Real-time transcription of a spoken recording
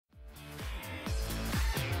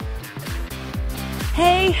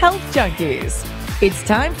Hey, health junkies! It's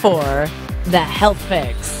time for The Health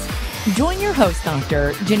Fix. Join your host,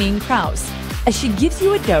 Dr. Jannine Krause, as she gives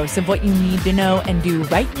you a dose of what you need to know and do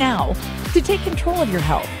right now to take control of your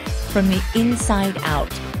health from the inside out,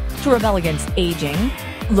 to rebel against aging,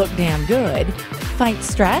 look damn good, fight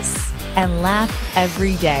stress, and laugh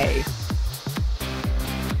every day.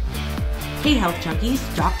 Hey Health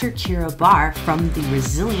Junkies, Dr. Keira Barr from the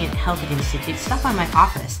Resilient Health Institute stopped by my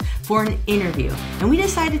office for an interview, and we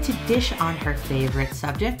decided to dish on her favorite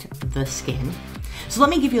subject, the skin. So let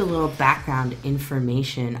me give you a little background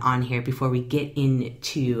information on here before we get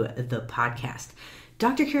into the podcast.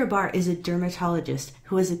 Dr. Keira Barr is a dermatologist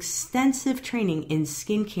who has extensive training in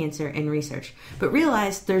skin cancer and research, but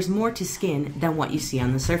realized there's more to skin than what you see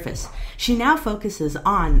on the surface. She now focuses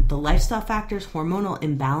on the lifestyle factors, hormonal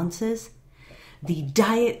imbalances, the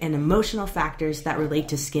diet and emotional factors that relate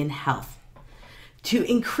to skin health. To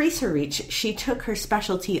increase her reach, she took her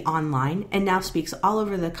specialty online and now speaks all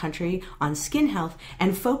over the country on skin health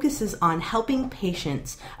and focuses on helping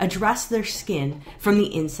patients address their skin from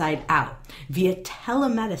the inside out via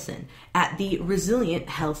telemedicine at the Resilient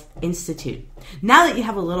Health Institute. Now that you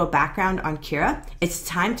have a little background on Keira, it's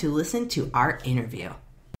time to listen to our interview.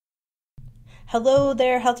 Hello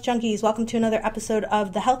there, Health Junkies. Welcome to another episode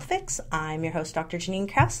of The Health Fix. I'm your host, Dr. Jannine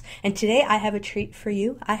Krause, and today I have a treat for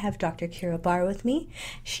you. I have Dr. Keira Barr with me.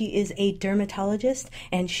 She is a dermatologist,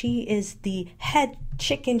 and she is the head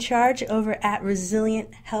chick in charge over at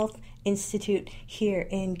Resilient Health Institute here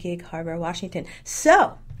in Gig Harbor, Washington.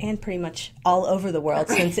 And pretty much all over the world,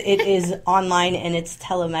 since it is online and it's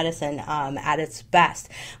telemedicine at its best.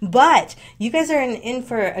 But you guys are in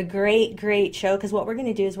for a great show, because what we're going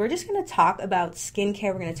to do is we're just going to talk about skincare.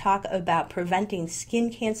 We're going to talk about preventing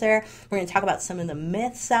skin cancer. We're going to talk about some of the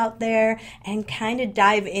myths out there and kind of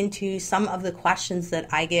dive into some of the questions that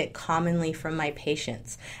I get commonly from my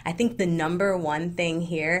patients. I think the number one thing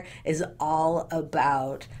here is all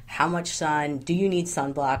about how much sun, do you need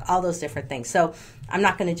sunblock, all those different things. So I'm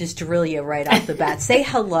not going to just drill you right off the bat. Say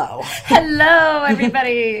hello. Hello,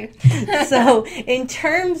 everybody. So in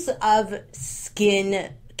terms of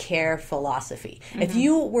skin care philosophy, if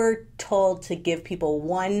you were told to give people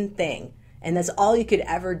one thing, and that's all you could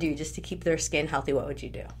ever do just to keep their skin healthy, what would you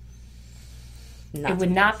do? It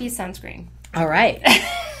would not be sunscreen. All right.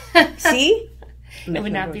 See? It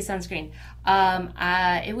would not be sunscreen.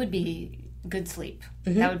 It would be good sleep.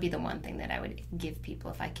 That would be the one thing that I would give people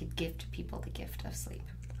if I could gift people the gift of sleep.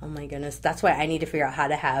 Oh my goodness. That's why I need to figure out how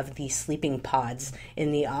to have these sleeping pods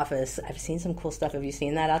in the office. I've seen some cool stuff. Have you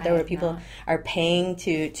seen that out there where people are paying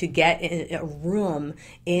to get in a room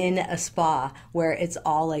in a spa where it's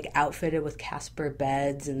all like outfitted with Casper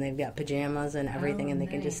beds and they've got pajamas and everything, and they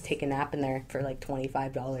can just take a nap in there for like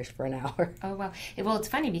 $25 for an hour. Oh, wow. Well, it's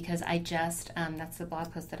funny because I just, that's the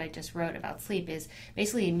blog post that I just wrote about sleep, is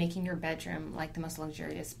basically making your bedroom like the most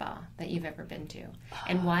luxurious spa that you've ever been to.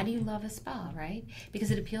 And why do you love a spa, right? Because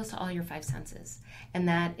it appeals to all your five senses, and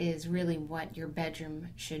that is really what your bedroom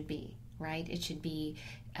should be, right? It should be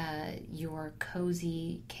your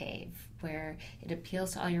cozy cave where it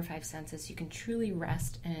appeals to all your five senses. You can truly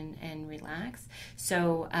rest and relax.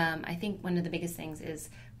 So I think one of the biggest things is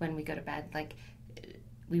when we go to bed, like,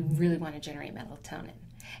 we really want to generate melatonin,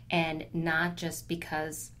 and not just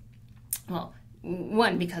because, well,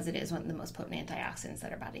 one, because it is one of the most potent antioxidants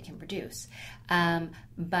that our body can produce.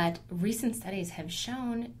 But recent studies have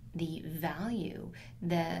shown the value,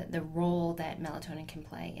 the role that melatonin can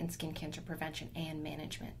play in skin cancer prevention and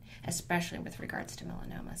management, especially with regards to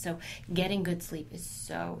melanoma. So getting good sleep is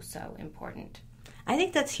so important. I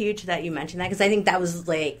think that's huge that you mentioned that, because I think that was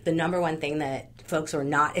like the number one thing that folks were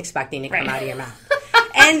not expecting to come out of your mouth.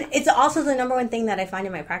 And it's also the number one thing that I find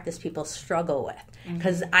in my practice people struggle with.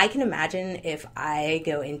 Because I can imagine if I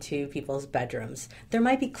go into people's bedrooms, there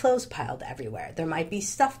might be clothes piled everywhere. There might be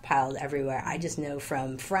stuff piled everywhere. I just know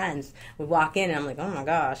from friends, we walk in and I'm like, oh my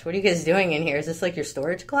gosh, what are you guys doing in here? Is this like your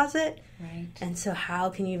storage closet? Right. And so how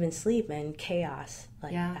can you even sleep in chaos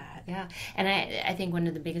like that? Yeah. And I think one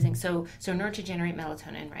of the biggest things, so in order to generate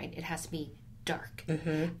melatonin, right, it has to be dark.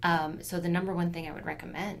 So the number one thing I would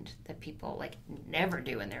recommend that people like never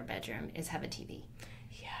do in their bedroom is have a TV.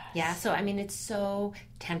 Yeah, so I mean, it's so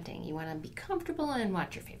tempting. You want to be comfortable and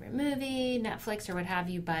watch your favorite movie, Netflix or what have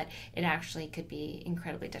you, but it actually could be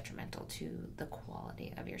incredibly detrimental to the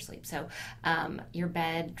quality of your sleep. So your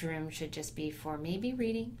bedroom should just be for maybe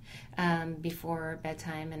reading before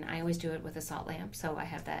bedtime, and I always do it with a salt lamp, so I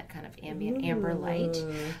have that kind of ambient amber light,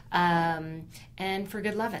 and for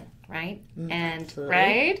good loving, right? Absolutely.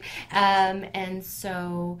 Right? And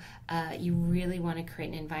so you really want to create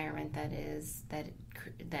an environment that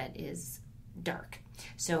is dark.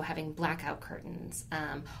 So having blackout curtains,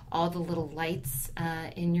 all the little lights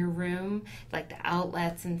in your room, like the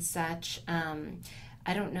outlets and such.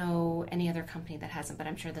 I don't know any other company that hasn't, but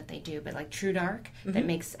I'm sure that they do. But like True Dark, that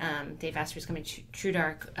makes Dave Asprey's company, True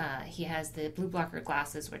Dark, he has the blue blocker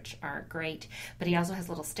glasses, which are great. But he also has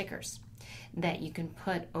little stickers that you can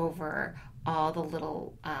put over all the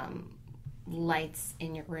little lights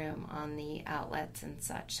in your room on the outlets and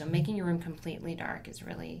such. So making your room completely dark is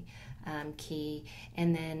really key.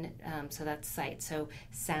 And then, so that's sight. So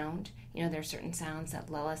sound, there are certain sounds that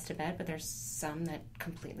lull us to bed, but there's some that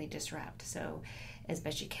completely disrupt. So as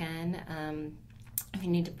best you can, if you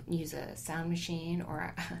need to use a sound machine,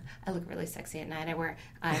 or I look really sexy at night, I wear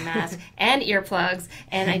eye mask and earplugs,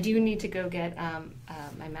 and I do need to go get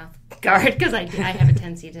my mouth guard because I have a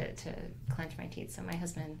tendency to clench my teeth. So my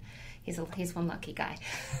husband, he's one lucky guy.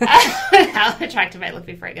 How attractive I look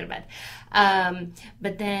before I go to bed.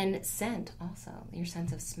 But then scent also, your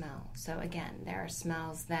sense of smell. So again, there are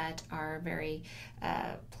smells that are very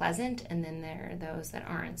pleasant, and then there are those that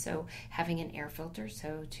aren't. So having an air filter,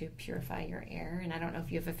 so to purify your air. And I don't know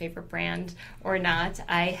if you have a favorite brand or not.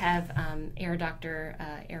 I have Air Doctor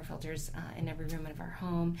air filters in every room of our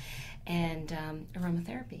home, and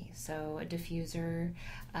aromatherapy. So a diffuser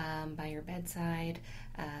by your bedside.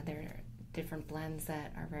 There are different blends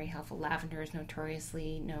that are very helpful. Lavender is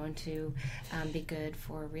notoriously known to be good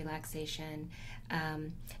for relaxation,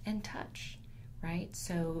 and touch, right?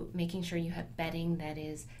 So making sure you have bedding that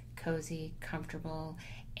is cozy, comfortable,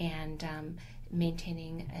 and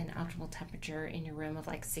maintaining an optimal temperature in your room of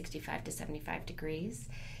like 65 to 75 degrees.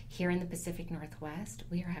 Here in the Pacific Northwest,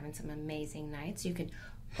 we are having some amazing nights. You can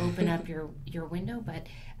open up your window, but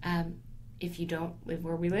if you don't live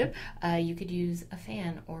where we live, you could use a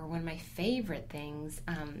fan, or one of my favorite things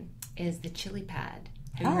is the chili pad.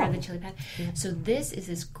 Have you heard of the chili pad? Yeah. So this is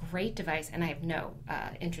this great device, and I have no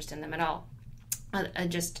interest in them at all. I'm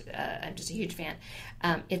just a huge fan.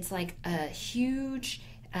 It's like a huge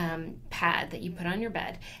pad that you put on your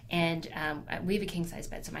bed, and we have a king size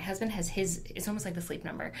bed, so my husband has his. It's almost like the Sleep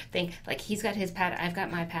Number thing. Like he's got his pad, I've got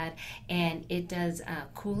my pad, and it does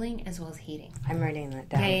cooling as well as heating. I'm writing that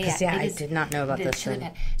down because I did not know about this chili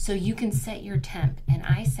pad. So you can set your temp, and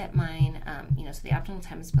I set mine. So the optimal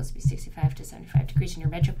temp is supposed to be 65 to 75 degrees in your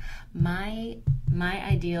bedroom. My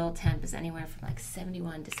ideal temp is anywhere from like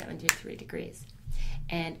 71 to 73 degrees,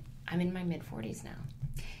 and I'm in my mid 40s now.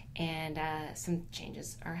 And some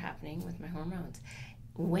changes are happening with my hormones.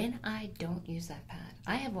 When I don't use that pad,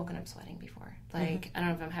 I have woken up sweating before. Like, I don't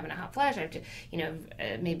know if I'm having a hot flash. I have to,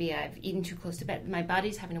 maybe I've eaten too close to bed. My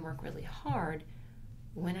body's having to work really hard.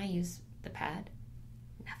 When I use the pad,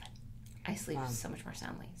 nothing. I sleep so much more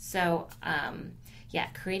soundly. So,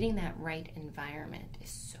 creating that right environment is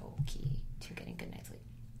so key to getting good night's sleep.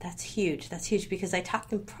 That's huge. That's huge because I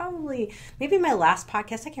talked in maybe my last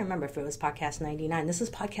podcast. I can't remember if it was podcast 99. This is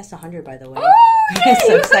podcast 100, by the way. Oh, it's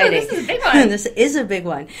so exciting. This is a big one. This is a big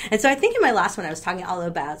one. And so I think in my last one, I was talking all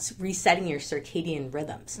about resetting your circadian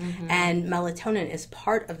rhythms. And melatonin is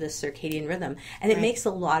part of this circadian rhythm. And it makes a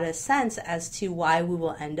lot of sense as to why we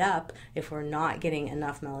will end up, if we're not getting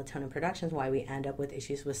enough melatonin production, why we end up with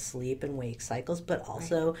issues with sleep and wake cycles, but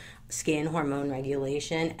also skin hormone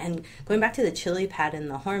regulation. And going back to the chili pad and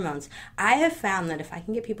the hormones, I have found that if I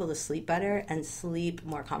can get people to sleep better and sleep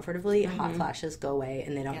more comfortably, hot flashes go away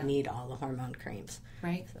and they don't need all the hormone creams.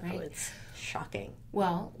 Right. It's shocking.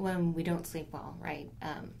 Well, when we don't sleep well, right,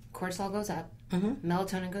 cortisol goes up,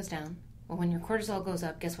 melatonin goes down. Well, when your cortisol goes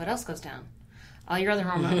up, guess what else goes down? All your other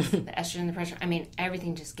hormones, the estrogen, the pressure,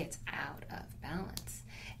 everything just gets out of balance.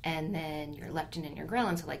 And then your leptin and your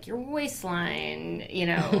ghrelin, so like your waistline,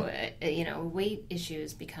 weight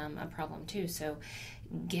issues become a problem too. So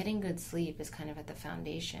getting good sleep is kind of at the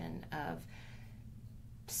foundation of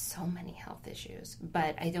so many health issues.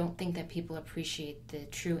 But I don't think that people appreciate the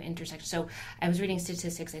true intersection. So I was reading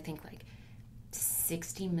statistics, I think like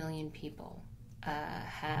 60 million people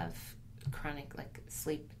have chronic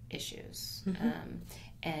sleep issues.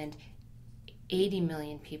 And 80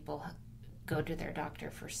 million people go to their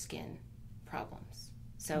doctor for skin problems.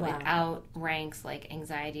 So it outranks like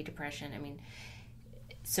anxiety, depression.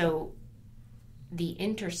 So the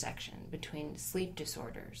intersection between sleep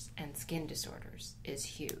disorders and skin disorders is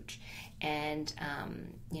huge. And,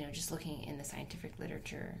 just looking in the scientific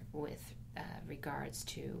literature with regards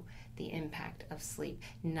to the impact of sleep,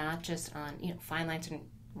 not just on, fine lines and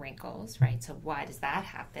wrinkles, right? So why does that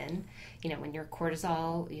happen? When your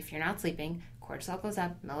cortisol, if you're not sleeping, cortisol goes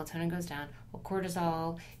up, melatonin goes down. Well,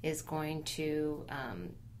 cortisol is going to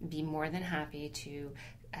be more than happy to,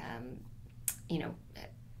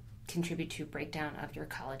 contribute to breakdown of your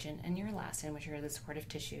collagen and your elastin, which are the supportive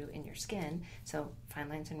tissue in your skin. So fine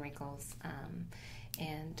lines and wrinkles.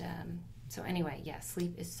 So anyway,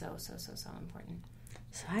 sleep is so important.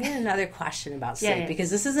 So I got another question about sleep, because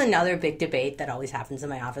this is another big debate that always happens in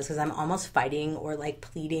my office, because I'm almost fighting or like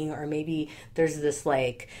pleading, or maybe there's this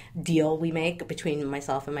like deal we make between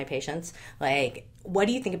myself and my patients. Like, what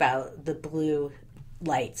do you think about the blue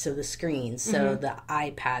light, so the screens, so the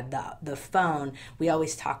iPad, the phone? We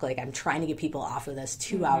always talk like I'm trying to get people off of this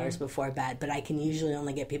 2 hours before bed, but I can usually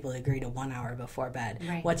only get people to agree to 1 hour before bed.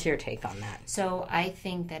 Right. What's your take on that? So I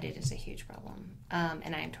think that it is a huge problem,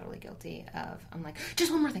 and I am totally guilty of. I'm like,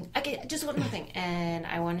 just one more thing, just one more thing, and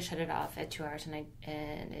I want to shut it off at 2 hours,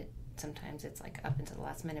 sometimes it's like up until the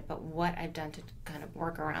last minute. But what I've done to kind of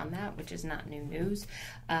work around that, which is not new news,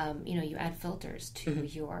 you add filters to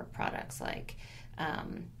your products, like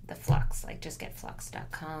the Flux, like just get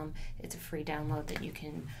flux.com. It's a free download that you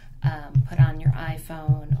can put on your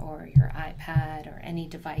iPhone or your iPad or any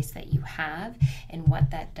device that you have. And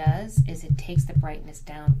what that does is it takes the brightness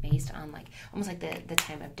down based on like almost like the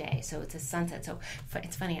time of day. So it's a sunset. So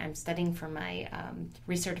it's funny, I'm studying for my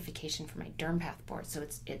recertification for my Dermpath board. So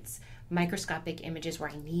it's microscopic images where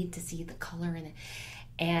I need to see the color in it.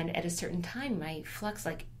 And at a certain time, my Flux,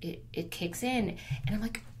 like, it kicks in, and I'm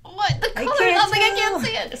like, what? The color? I can't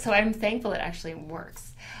see it. So I'm thankful it actually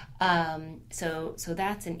works. So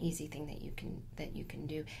that's an easy thing that you can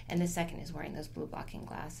do. And the second is wearing those blue blocking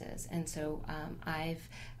glasses. And so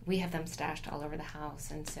we have them stashed all over the house.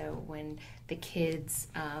 And so when the kids,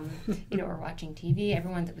 are watching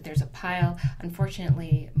TV, there's a pile.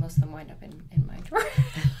 Unfortunately, most of them wind up in my drawer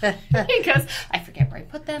because I forget where I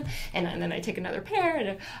put them, and then I take another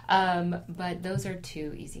pair. But those are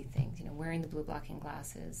two easy things, wearing the blue blocking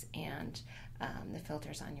glasses and the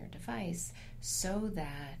filters on your device, so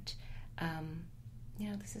that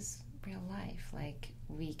this is real life. Like,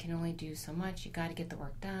 we can only do so much. You got to get the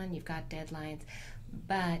work done. You've got deadlines,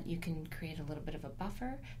 but you can create a little bit of a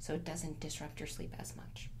buffer so it doesn't disrupt your sleep as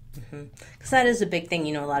much. Because that is a big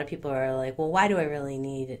thing. A lot of people are like, well, why do I really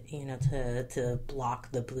need, to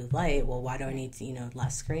block the blue light? Well, why do I need,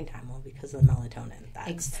 less screen time? Well, because of the melatonin. That's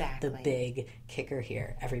exactly the big kicker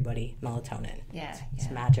here. Everybody, melatonin. Yeah. It's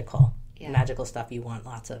magical. Yeah. Magical stuff. You want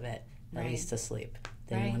lots of it. Race to sleep.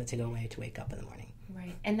 Then you want it to go away to wake up in the morning.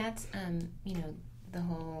 Right. And that's, the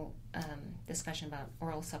whole discussion about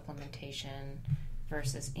oral supplementation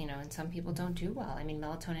versus, and some people don't do well. I mean,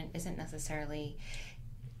 melatonin isn't necessarily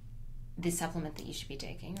the supplement that you should be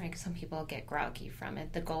taking, right? Because some people get groggy from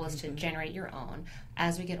it. The goal is to generate your own.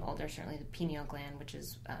 As we get older, certainly the pineal gland, which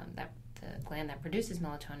is the gland that produces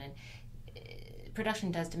melatonin,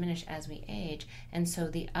 production does diminish as we age. And so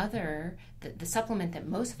the supplement that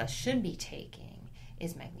most of us should be taking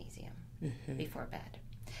is magnesium before bed,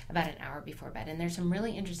 about an hour before bed. And there's some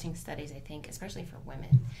really interesting studies, I think, especially for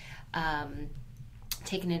women,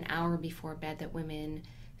 taking an hour before bed, that women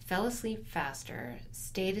fell asleep faster,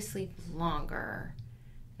 stayed asleep longer.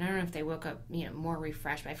 And I don't know if they woke up, more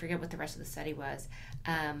refreshed, but I forget what the rest of the study was.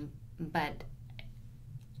 But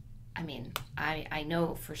I mean, I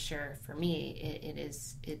know for sure, for me,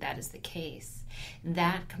 that is the case.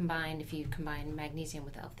 That combined, if you combine magnesium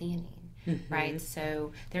with L-theanine, right?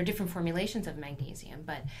 So there are different formulations of magnesium,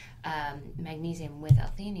 but magnesium with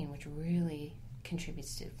L-theanine, which really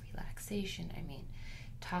contributes relaxation. I mean,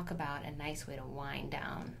 talk about a nice way to wind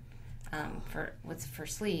down for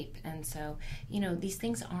sleep. And so, these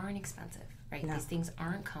things aren't expensive, right? No. These things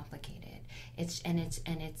aren't complicated. It's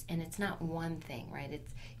not one thing, right?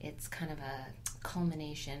 It's kind of a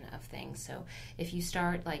culmination of things. So if you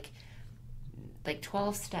start like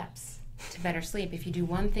 12 steps to better sleep, if you do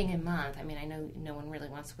one thing a month, I mean, I know no one really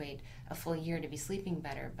wants to wait a full year to be sleeping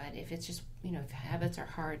better, but if it's just, if habits are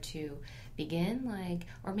hard to begin,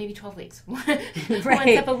 or maybe 12 weeks, one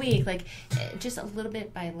step a week, just a little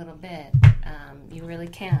bit by a little bit, you really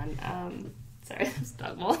can. Sorry, that's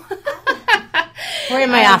dog bowl. We're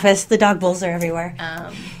in my office. The dog bowls are everywhere.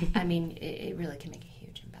 I mean, it really can make a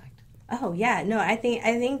huge impact. Oh, yeah. No, I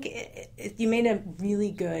think you made a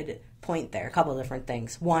really good point there. A couple of different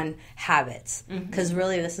things. One, habits, because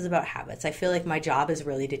really this is about habits. I feel like my job is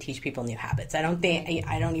really to teach people new habits. I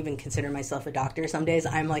don't even consider myself a doctor. Some days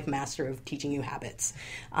I'm like master of teaching you habits,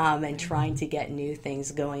 and trying to get new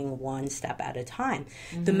things going one step at a time.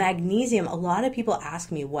 The magnesium, a lot of people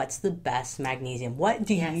ask me, what's the best magnesium? What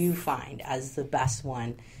do you find as the best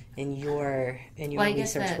one in your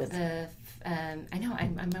research with I know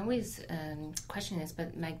I'm always questioning this,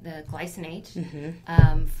 but the glycinate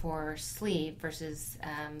for sleep versus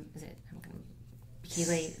is it? I'm going to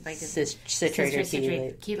chelate, like citrate or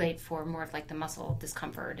chelate. Chelate for more of like the muscle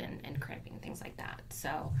discomfort and cramping, things like that.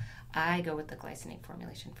 So I go with the glycinate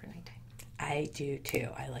formulation for nighttime. I do too.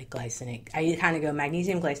 I like glycinate. I kind of go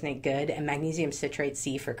magnesium glycinate good and magnesium citrate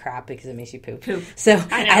C for crap because it makes you poop. So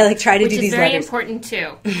I like try to do these letters. Which is very important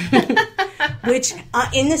too. Which,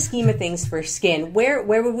 in the scheme of things for skin, where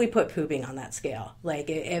would we put pooping on that scale? Like,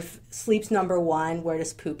 if sleep's number one, where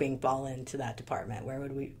does pooping fall into that department? Where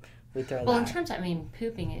would we throw that? Well, in terms of,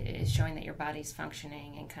 pooping is showing that your body's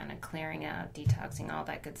functioning and kind of clearing out, detoxing, all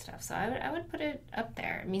that good stuff. So I would put it up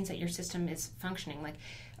there. It means that your system is functioning. Like,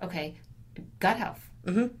 okay, gut health,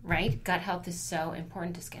 right? Gut health is so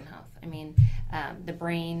important to skin health. The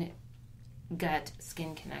brain gut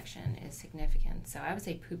skin connection is significant. So I would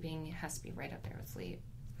say pooping has to be right up there with sleep.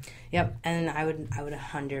 Yep, and I would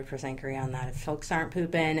 100% agree on that. If folks aren't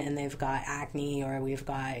pooping and they've got acne or we've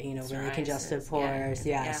got, psoriasis, really congested pores,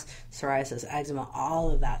 psoriasis, eczema,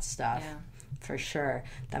 all of that stuff, for sure.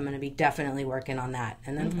 I'm going to be definitely working on that.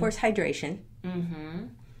 And then, of course, hydration. Mm-hmm.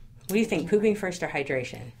 What do you think, pooping first or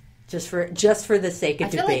hydration? Just for the sake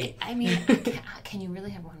of debate. Can you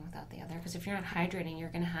really have one without the other? Because if you're not hydrating, you're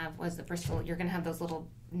going to have, you're going to have those little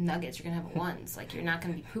nuggets. You're going to have ones. Like, you're not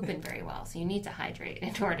going to be pooping very well. So you need to hydrate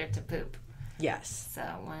in order to poop. Yes. So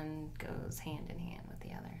one goes hand in hand with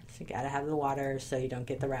the other. So you got to have the water so you don't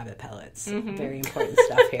get the rabbit pellets. Mm-hmm. Very important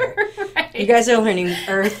stuff here. Right. You guys are learning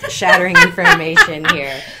earth-shattering information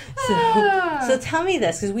here. So tell me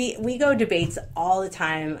this, because we go debates all the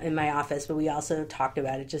time in my office, but we also talked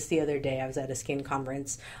about it just the other day. I was at a skin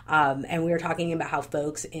conference, and we were talking about how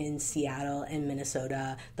folks in Seattle and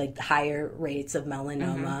Minnesota, like higher rates of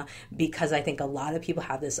melanoma, because I think a lot of people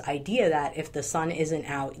have this idea that if the sun isn't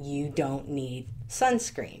out, you don't need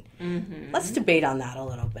sunscreen. Mm-hmm. Let's debate on that a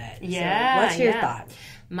little bit. Yeah. So what's your thought?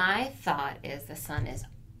 My thought is the sun is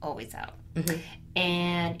always out. Mm-hmm.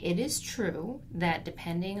 And it is true that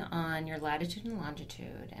depending on your latitude and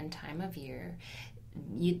longitude and time of year,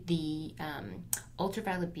 the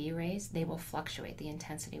ultraviolet B rays, they will fluctuate. The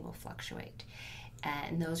intensity will fluctuate.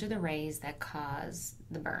 And those are the rays that cause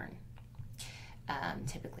the burn.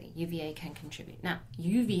 Typically, UVA can contribute. Now,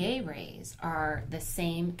 UVA rays are the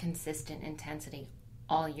same consistent intensity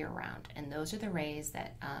all year round. And those are the rays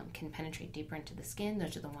that can penetrate deeper into the skin.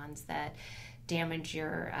 Those are the ones that damage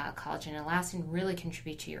your collagen and elastin, really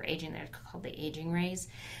contribute to your aging. They're called the aging rays.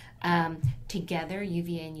 Together,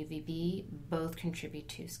 UVA and UVB both contribute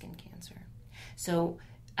to skin cancer. So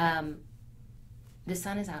the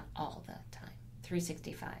sun is out all the time,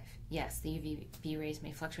 365. Yes, the UVB rays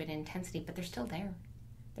may fluctuate in intensity, but they're still there.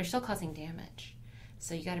 They're still causing damage.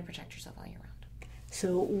 So you got to protect yourself all year round.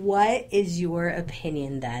 So what is your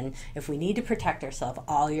opinion then, if we need to protect ourselves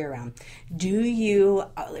all year round?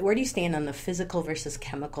 Where do you stand on the physical versus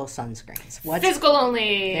chemical sunscreens? Physical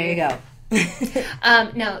only. There you go.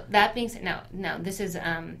 No, that being said, no, this is,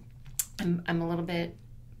 I'm a little bit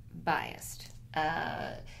biased.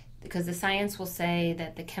 Because the science will say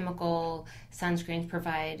that the chemical sunscreens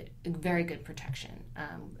provide very good protection,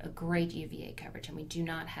 a great UVA coverage, and we do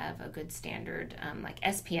not have a good standard. Like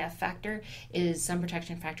SPF factor is sun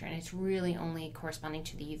protection factor, and it's really only corresponding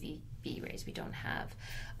to the UVB rays. We don't have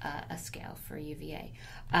a scale for UVA.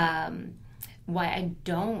 Why I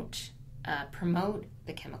don't promote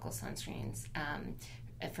the chemical sunscreens,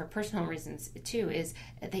 for personal reasons too, is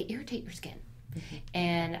they irritate your skin. Mm-hmm.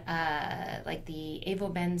 And like the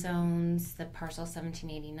avobenzones, the Parcel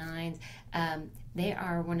 1789s, they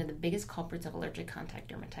are one of the biggest culprits of allergic contact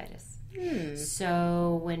dermatitis.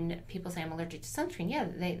 So when people say I'm allergic to sunscreen, yeah,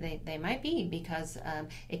 they might be, because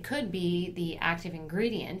it could be the active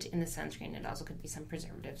ingredient in the sunscreen. It also could be some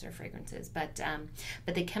preservatives or fragrances. But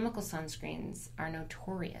the chemical sunscreens are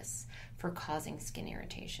notorious for causing skin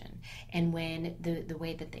irritation. And when the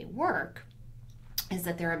way that they work is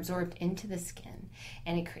that they're absorbed into the skin,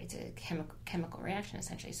 and it creates a chemical reaction,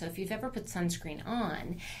 essentially. So if you've ever put sunscreen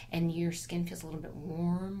on and your skin feels a little bit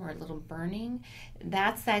warm or a little burning,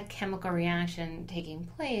 that's that chemical reaction taking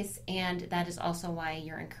place, and that is also why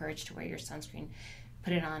you're encouraged to wear your sunscreen.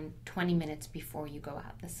 Put it on 20 minutes before you go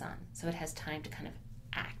out in the sun, so it has time to kind of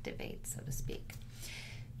activate, so to speak.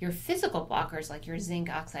 Your physical blockers, like your zinc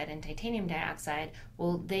oxide and titanium dioxide,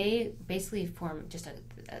 well, they basically form just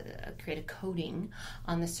create a coating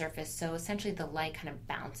on the surface. So essentially the light kind of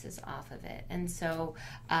bounces off of it. And so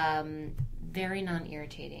very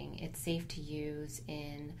non-irritating. It's safe to use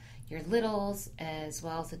in your littles as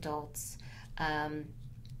well as adults. And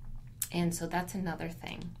so that's another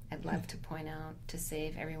thing I'd love to point out to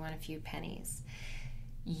save everyone a few pennies.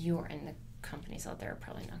 You're in the companies out there are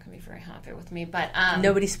probably not going to be very happy with me, but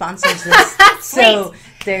nobody sponsors this, so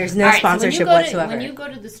there's no sponsorship whatsoever. When you go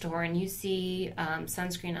to the store and you see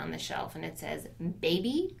sunscreen on the shelf and it says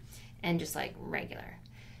baby and just like regular,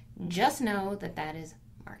 just know that is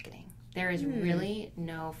marketing. There is really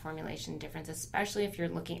no formulation difference, especially if you're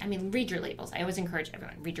looking. I mean, read your labels. I always encourage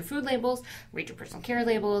everyone, read your food labels, read your personal care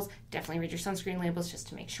labels, definitely read your sunscreen labels just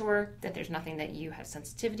to make sure that there's nothing that you have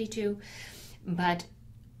sensitivity to. But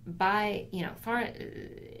for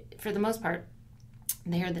the most part,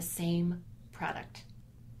 they are the same product,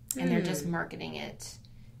 and they're just marketing it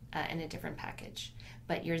in a different package.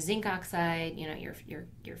 But your zinc oxide,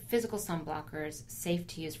 your physical sun blockers, safe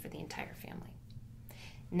to use for the entire family.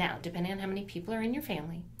 Now, depending on how many people are in your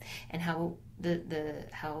family and how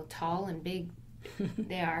how tall and big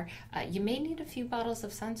they are, you may need a few bottles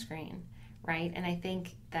of sunscreen, right? And I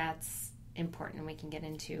think that's important, and we can get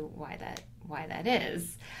into why that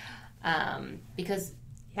is, because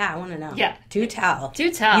I want to know. Yeah, do tell.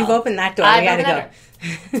 You've opened that door. We gotta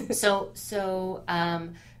go. So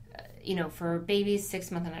for babies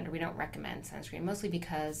 6 months and under, we don't recommend sunscreen, mostly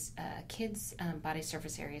because kids' body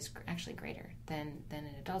surface area is actually greater than in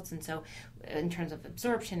adults. And so in terms of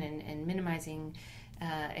absorption and minimizing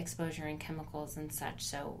exposure and chemicals and such,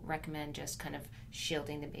 so recommend just kind of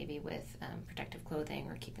shielding the baby with protective clothing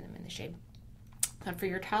or keeping them in the shade. But for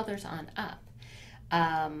your toddlers on up,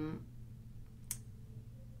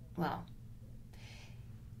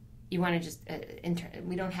 you want to just,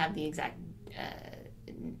 we don't have the exact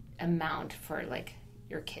amount for like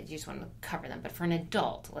your kids, you just want to cover them, but for an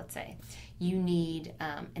adult, let's say, you need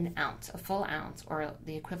an ounce, a full ounce, or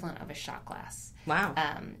the equivalent of a shot glass. Wow.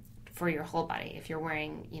 For your whole body, if you're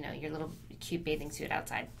wearing your little cute bathing suit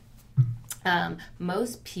outside.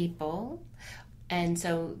 Most people, and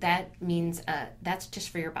so that means that's just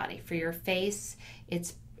for your body. For your face,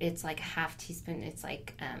 it's like a half teaspoon. It's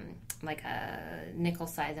like a nickel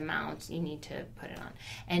size amount you need to put it on.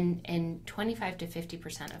 And 25 to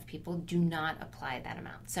 50% of people do not apply that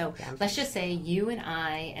amount. So let's just say you and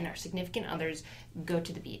I and our significant others go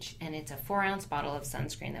to the beach, and it's a 4-ounce bottle of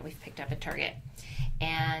sunscreen that we've picked up at Target.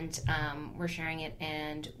 And we're sharing it,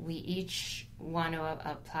 and we each want to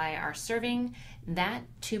apply our serving. That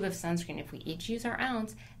tube of sunscreen, if we each use our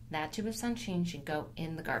ounce, that tube of sunscreen should go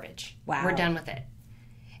in the garbage. Wow. We're done with it.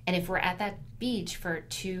 And if we're at that beach for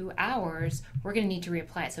 2 hours, we're going to need to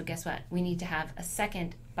reapply it. So guess what? We need to have a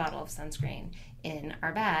second bottle of sunscreen in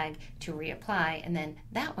our bag to reapply, and then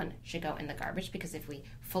that one should go in the garbage, because if we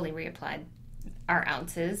fully reapplied our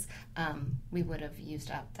ounces, we would have used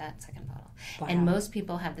up that second bottle. Wow. And most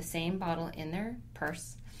people have the same bottle in their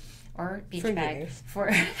purse or beach bag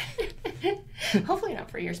for hopefully not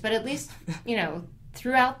for years, but at least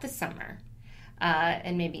throughout the summer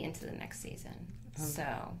and maybe into the next season. So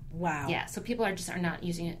wow, yeah. So people are not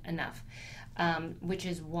using it enough, which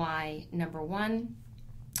is why, number one,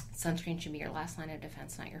 sunscreen should be your last line of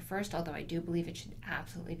defense, not your first. Although I do believe it should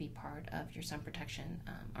absolutely be part of your sun protection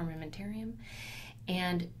armamentarium.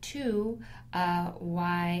 And two,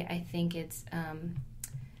 why I think it's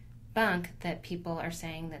bunk that people are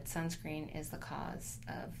saying that sunscreen is the cause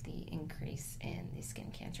of the increase in the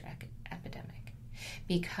skin cancer epidemic.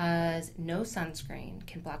 Because no sunscreen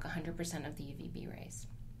can block 100% of the UVB rays.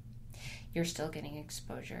 You're still getting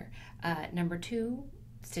exposure. Number two,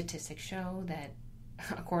 statistics show that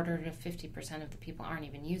a quarter to 50% of the people aren't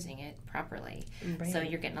even using it properly. Right. So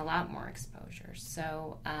you're getting a lot more exposure.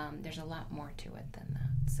 So there's a lot more to it than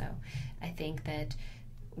that. So I think that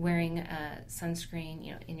wearing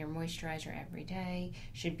sunscreen, in your moisturizer every day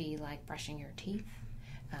should be like brushing your teeth,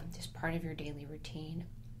 just part of your daily routine.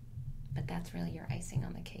 But that's really your icing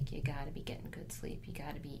on the cake. You got to be getting good sleep. You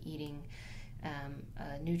got to be eating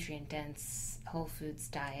a nutrient-dense whole foods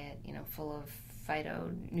diet, full of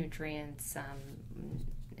phytonutrients,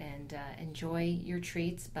 and enjoy your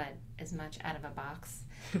treats, but as much out of a box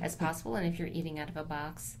as possible. And if you're eating out of a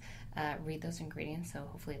box, read those ingredients. So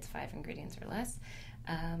hopefully it's 5 ingredients or less.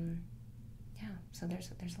 So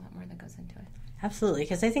there's a lot more that goes into it. Absolutely,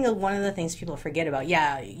 because I think one of the things people forget about,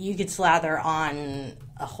 you could slather on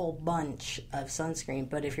a whole bunch of sunscreen,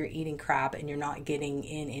 but if you're eating crap and you're not getting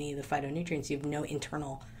in any of the phytonutrients, you have no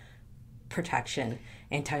internal protection,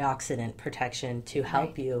 antioxidant protection to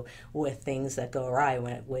help you with things that go awry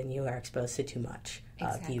when you are exposed to too much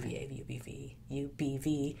UVA,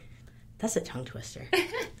 UBV. That's a tongue twister.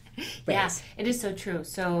 Yeah, it is so true.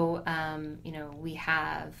 So, we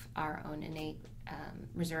have our own innate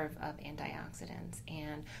reserve of antioxidants,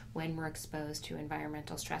 and when we're exposed to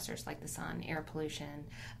environmental stressors like the sun, air pollution,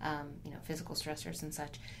 physical stressors and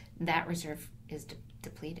such, that reserve is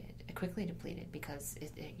quickly depleted, because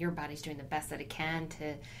your body's doing the best that it can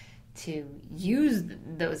to use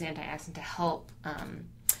those antioxidants to help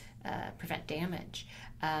prevent damage,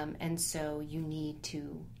 and so you need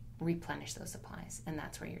to replenish those supplies, and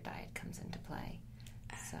that's where your diet comes into play.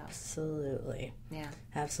 So. Absolutely. Yeah.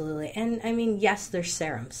 Absolutely. And I mean, yes, there's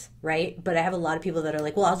serums, right? But I have a lot of people that are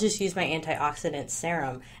like, well, I'll just use my antioxidant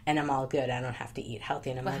serum and I'm all good. I don't have to eat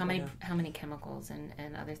healthy. And I'm how many chemicals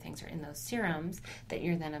and other things are in those serums that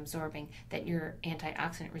you're then absorbing that your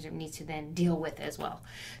antioxidant reserve needs to then deal with as well.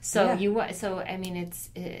 So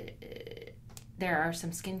there are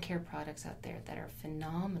some skincare products out there that are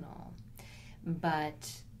phenomenal, but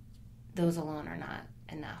those alone are not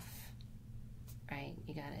enough. Right,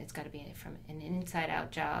 it's got to be from an inside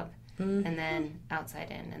out job, and then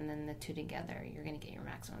outside in, and then the two together, you're going to get your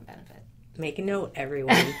maximum benefit. Make a note,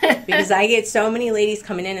 everyone, because I get so many ladies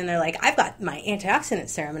coming in and they're like, I've got my antioxidant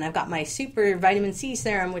serum and I've got my super vitamin C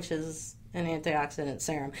serum, which is an antioxidant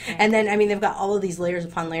serum. Right. And then, they've got all of these layers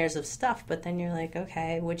upon layers of stuff, but then you're like,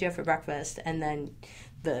 okay, what'd you have for breakfast? And then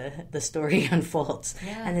the story unfolds.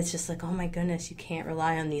 Yeah. And it's just like, oh my goodness, you can't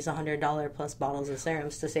rely on these $100 plus bottles of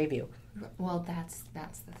serums to save you. Well, that's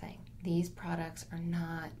the thing. These products are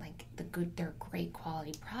not like they're great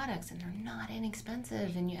quality products, and they're not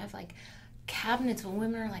inexpensive, and you have like cabinets of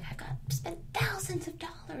women are like, I've got spent thousands of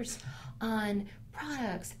dollars on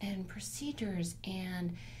products and procedures,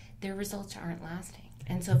 and their results aren't lasting.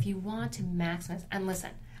 And so if you want to maximize, and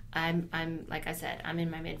listen, I'm like I said, I'm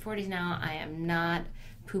in my mid-40s now. I am not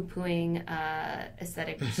poo-pooing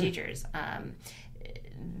aesthetic procedures.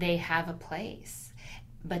 They have a place.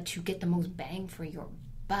 But to get the most bang for your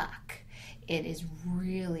buck, it is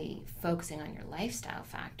really focusing on your lifestyle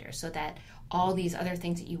factor, so that all these other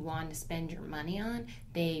things that you want to spend your money on,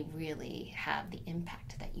 they really have the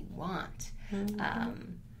impact that you want. Mm-hmm.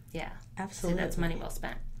 Absolutely. So that's money well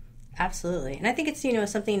spent. Absolutely. And I think it's,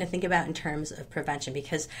 something to think about in terms of prevention,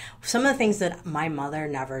 because some of the things that my mother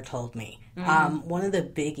never told me, one of the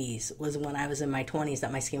biggies was when I was in my 20s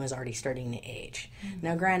that my skin was already starting to age. Mm-hmm.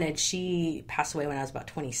 Now, granted, she passed away when I was about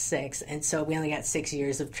 26, and so we only got 6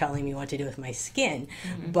 years of telling me what to do with my skin.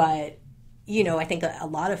 Mm-hmm. But, I think a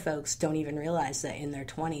lot of folks don't even realize that in their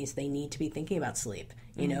 20s they need to be thinking about sleep.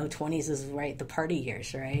 20s is the party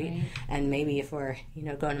years, right? And maybe if we're,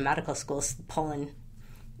 going to medical school, pulling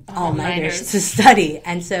all-nighters to study.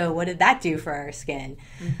 And so what did that do for our skin?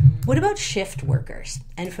 Mm-hmm. What about shift workers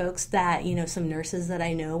and folks that, some nurses that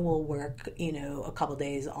I know will work, a couple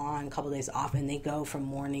days on, a couple days off, and they go from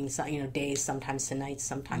mornings, days sometimes to nights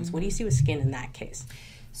sometimes. Mm-hmm. What do you see with skin in that case?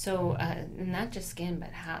 So not just skin,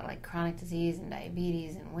 but how like chronic disease and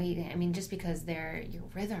diabetes and weight. Just because your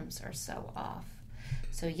rhythms are so off.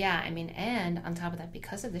 So and on top of that,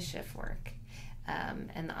 because of the shift work,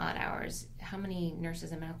 and the odd hours, how many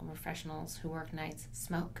nurses and medical professionals who work nights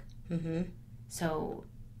smoke? Mm-hmm. So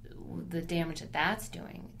the damage that's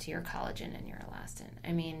doing to your collagen and your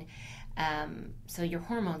elastin. So your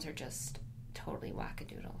hormones are just totally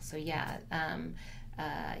wackadoodle. So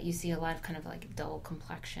you see a lot of kind of like dull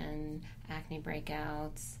complexion, acne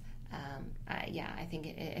breakouts. I think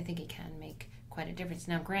it can make quite a difference.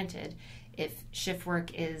 Now, granted, if shift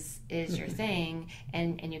work is your thing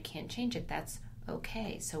and you can't change it, that's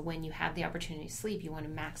okay. So when you have the opportunity to sleep, you want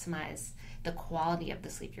to maximize the quality of the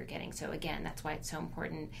sleep you're getting. So again, that's why it's so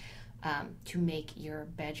important to make your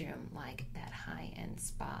bedroom like that high-end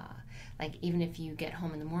spa. Like even if you get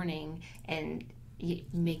home in the morning and you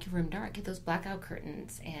make your room dark, get those blackout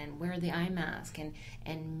curtains and wear the eye mask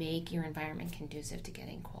and make your environment conducive to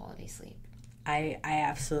getting quality sleep. I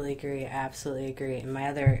absolutely agree. And my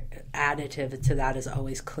other additive to that is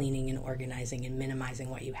always cleaning and organizing and minimizing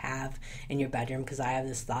what you have in your bedroom, because I have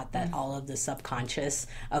this thought that all of the subconscious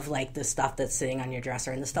of like the stuff that's sitting on your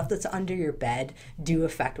dresser and the stuff that's under your bed do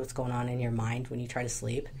affect what's going on in your mind when you try to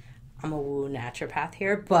sleep. I'm a woo naturopath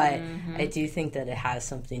here, but I do think that it has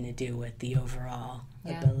something to do with the overall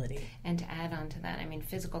ability. And to add on to that,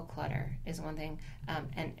 physical clutter is one thing,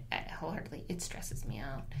 and wholeheartedly, it stresses me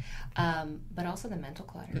out. But also the mental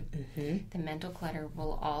clutter. Mm-hmm. The mental clutter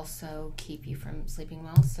will also keep you from sleeping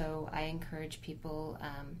well. So I encourage people,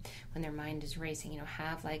 when their mind is racing,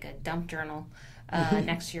 have like a dump journal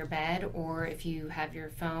next to your bed, or if you have your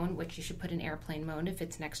phone, which you should put in airplane mode if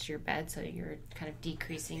it's next to your bed, so you're kind of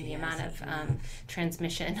decreasing the amount of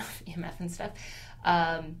transmission of EMF and stuff.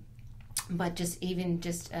 But just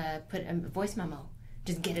put a voice memo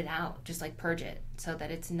just get it out, just like purge it so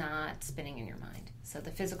that it's not spinning in your mind. So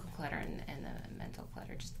the physical clutter and the mental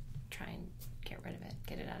clutter, just try and get rid of it.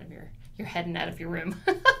 Get it out of your head and out of your room.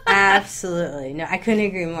 Absolutely. No, I couldn't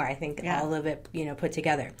agree more. I think all of it, put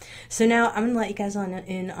together. So now I'm going to let you guys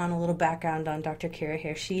in on a little background on Dr. Keira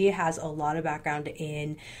here. She has a lot of background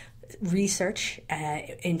in research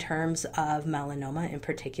in terms of melanoma in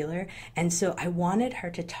particular. And so I wanted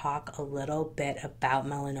her to talk a little bit about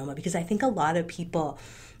melanoma because I think a lot of people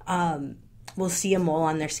will see a mole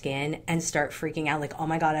on their skin and start freaking out like, oh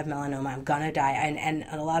my God, I have melanoma, I'm gonna die. And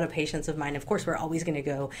a lot of patients of mine, of course, we're always gonna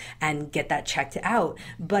go and get that checked out.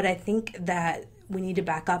 But I think that we need to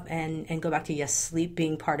back up and go back to, yes, sleep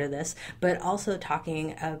being part of this, but also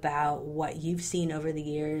talking about what you've seen over the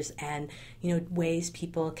years and, ways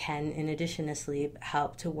people can, in addition to sleep,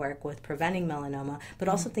 help to work with preventing melanoma, but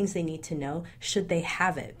also things they need to know should they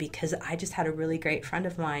have it. Because I just had a really great friend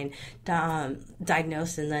of mine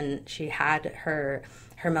diagnosed, and then she had her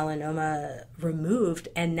melanoma removed,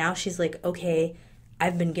 and now she's like, okay,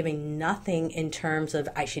 I've been giving nothing in terms of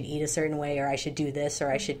I should eat a certain way or I should do this or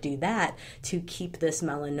I should do that to keep this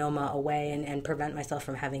melanoma away and prevent myself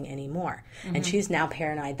from having any more. Mm-hmm. And she's now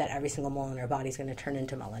paranoid that every single mole in her body is going to turn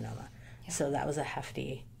into melanoma. Yeah. So that was a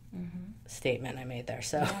hefty statement I made there.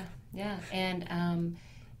 So yeah. And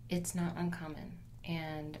it's not uncommon.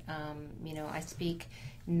 And, I speak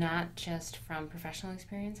not just from professional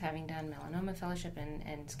experience, having done melanoma fellowship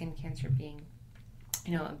and skin cancer being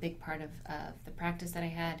a big part of the practice that I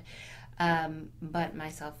had, but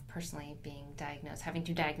myself personally being diagnosed, having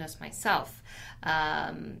to diagnose myself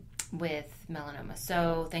with melanoma.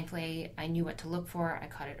 So thankfully I knew what to look for. I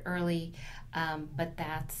caught it early, but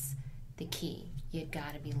that's the key. You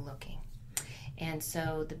got to be looking. And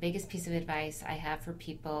so the biggest piece of advice I have for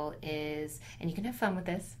people is, and you can have fun with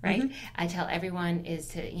this, right? Mm-hmm. I tell everyone is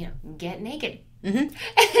to, get naked. Mm-hmm.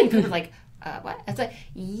 And people are like, what? It's like,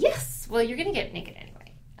 yes, well, you're going to get naked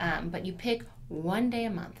anyway. But you pick one day a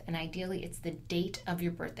month, and ideally it's the date of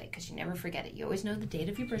your birthday, because you never forget it. You always know the date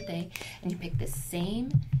of your birthday, and you pick the same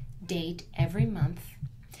date every month,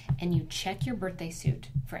 and you check your birthday suit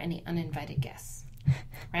for any uninvited guests,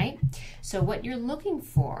 right? So what you're looking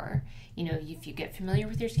for, if you get familiar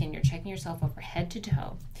with your skin, you're checking yourself over head to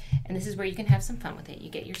toe, and this is where you can have some fun with it. You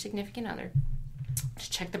get your significant other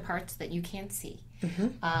to check the parts that you can't see.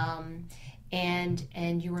 Mm-hmm.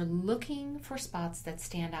 And you are looking for spots that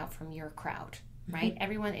stand out from your crowd, right? Mm-hmm.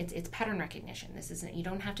 Everyone, it's pattern recognition. This isn't, you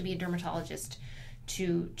don't have to be a dermatologist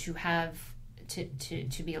to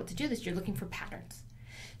be able to do this. You're looking for patterns.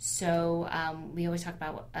 So we always talk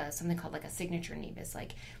about something called like a signature nevus.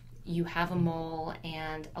 Like you have a mole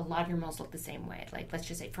and a lot of your moles look the same way. Like let's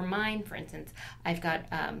just say for mine, for instance, I've got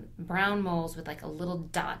brown moles with like a little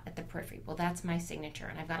dot at the periphery. Well, that's my signature,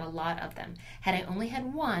 and I've got a lot of them. Had I only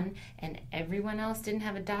had one and everyone else didn't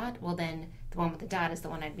have a dot, well then the one with the dot is the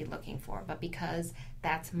one I'd be looking for. But because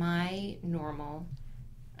that's my normal,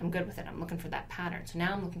 I'm good with it. I'm looking for that pattern. So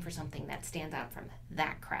now I'm looking for something that stands out from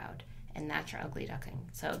that crowd, and that's your ugly duckling.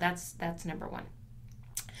 So that's number one.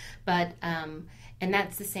 But and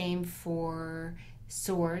that's the same for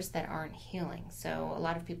sores that aren't healing. So a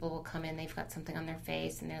lot of people will come in, they've got something on their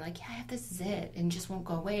face, and they're like, yeah, I have this zit, and it just won't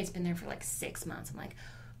go away. It's been there for like 6 months. I'm like,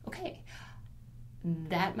 okay,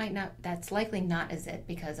 that's likely not a zit,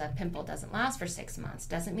 because a pimple doesn't last for 6 months.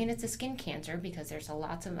 Doesn't mean it's a skin cancer, because there's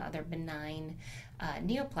lots of other benign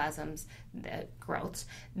neoplasms, growths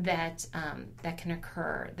that can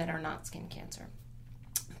occur that are not skin cancer.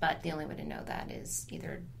 But the only way to know that is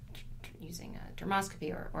either using a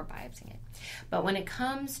dermoscopy or biopsying it. But when it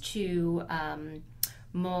comes to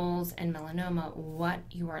moles and melanoma, what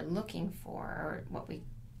you are looking for, or what we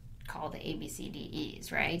call the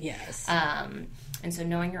ABCDEs, right? Yes. And so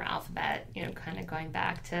knowing your alphabet, kind of going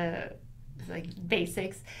back to like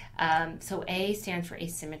basics. So A stands for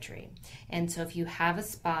asymmetry. And so if you have a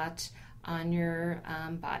spot on your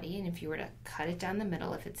body, and if you were to cut it down the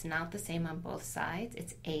middle, if it's not the same on both sides,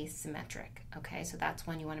 it's asymmetric. Okay, so that's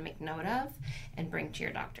one you want to make note of and bring to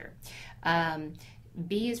your doctor.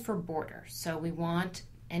 B is for border. So we want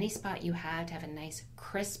any spot you have to have a nice,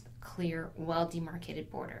 crisp, clear,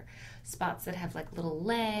 well-demarcated border. Spots that have like little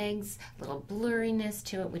legs, little blurriness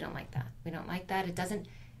to it, we don't like that. We don't like that. It doesn't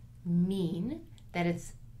mean that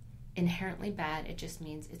it's inherently bad. It just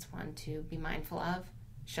means it's one to be mindful of.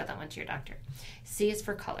 Show that one to your doctor. C is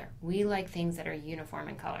for color. We like things that are uniform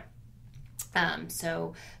in color.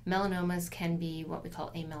 So melanomas can be what we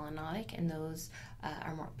call amelanotic, and those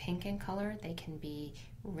are more pink in color. They can be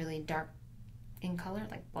really dark in color,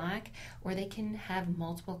 like black, or they can have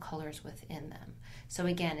multiple colors within them. So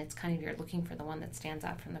again, it's kind of, you're looking for the one that stands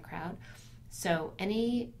out from the crowd. So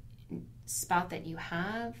any spot that you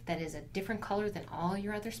have that is a different color than all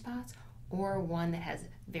your other spots, or one that has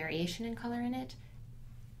variation in color in it,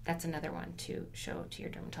 that's another one to show to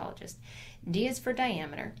your dermatologist. D is for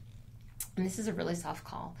diameter, and this is a really soft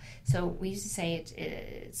call. So we used to say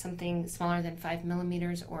it's something smaller than 5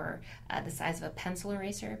 millimeters or the size of a pencil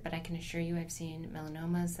eraser, but I can assure you I've seen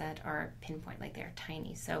melanomas that are pinpoint, like they're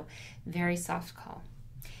tiny. So very soft call.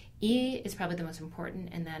 E is probably the most important,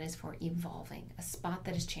 and that is for evolving, a spot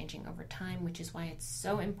that is changing over time, which is why it's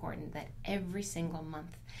so important that every single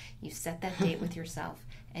month you set that date with yourself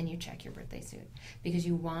and you check your birthday suit, because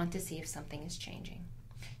you want to see if something is changing.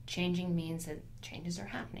 Changing means that changes are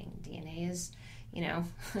happening. DNA is,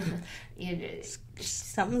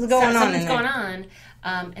 something's going on. Something's going on.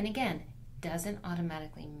 And again, doesn't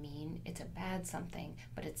automatically mean it's a bad something,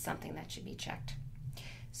 but it's something that should be checked.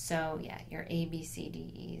 So yeah, your A, B, C, D,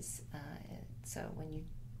 E's. So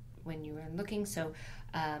when you are looking,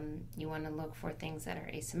 you want to look for things that are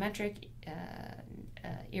asymmetric,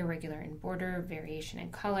 irregular in border, variation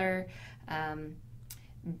in color,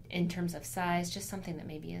 in terms of size, just something that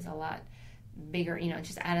maybe is a lot bigger,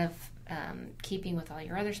 just out of keeping with all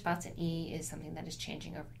your other spots. And E is something that is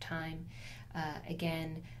changing over time.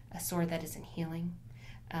 Again, a sore that isn't healing.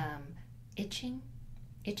 Itching.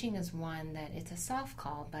 Itching is one that it's a soft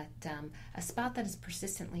call, but a spot that is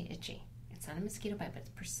persistently itchy. It's not a mosquito bite, but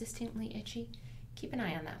it's persistently itchy. Keep an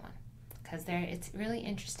eye on that one, because it's really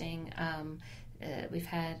interesting. I've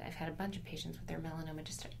had a bunch of patients with their melanoma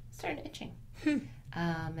just started itching.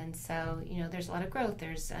 And so, there's a lot of growth.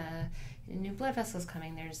 There's new blood vessels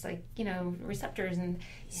coming. There's receptors. And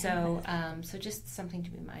so just something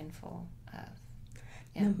to be mindful of.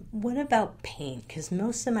 Yeah. Now, what about pain? Because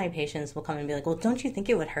most of my patients will come and be like, well, don't you think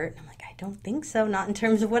it would hurt? And I'm like, I don't think so. Not in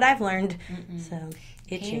terms of what I've learned. Mm-mm. So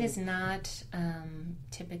itching. Pain is not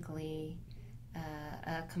typically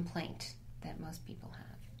a complaint that most people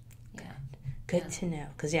have. Yeah. Good to know.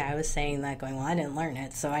 Because, I was saying that going, well, I didn't learn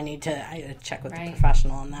it, so I need to check with the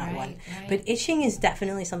professional on that one. Right. But itching is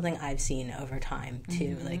definitely something I've seen over time,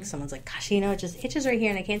 too. Mm-hmm. Like, someone's like, gosh, it just itches right here,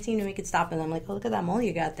 and I can't seem to make it stop. And I'm like, oh, look at that mole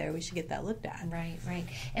you got there. We should get that looked at. Right.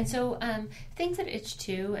 And so things that itch,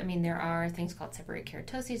 too, there are things called seborrheic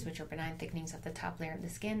keratoses, which are benign thickenings of the top layer of the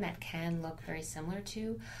skin that can look very similar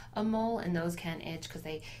to a mole, and those can itch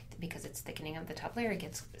because it's thickening of the top layer.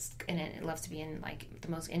 It loves to be in, the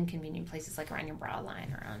most inconvenient places, like around your bra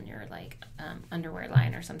line or on your underwear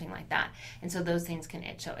line or something like that. And so those things can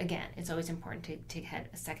itch. So again, it's always important to get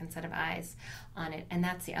a second set of eyes on it. And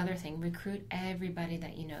that's the other thing. Recruit everybody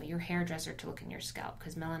that you know, your hairdresser to look in your scalp,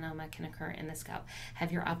 because melanoma can occur in the scalp.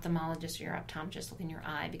 Have your ophthalmologist or your optometrist look in your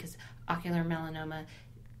eye, because ocular melanoma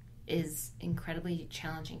is incredibly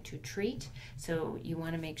challenging to treat. So you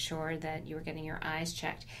want to make sure that you're getting your eyes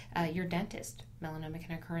checked. Your dentist, melanoma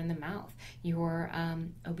can occur in the mouth. Your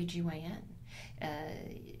OBGYN,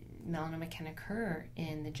 melanoma can occur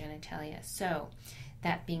in the genitalia. So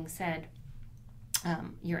that being said,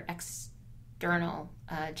 your external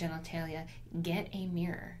genitalia, get a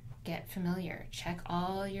mirror. Get familiar. Check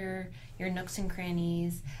all your nooks and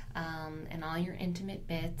crannies, and all your intimate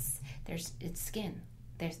bits. It's skin.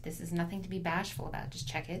 This is nothing to be bashful about. Just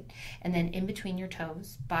check it. And then in between your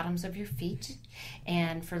toes, bottoms of your feet.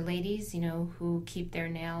 And for ladies, who keep their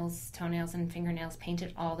nails, toenails, and fingernails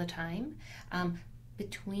painted all the time,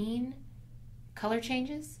 between color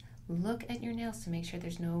changes, look at your nails to make sure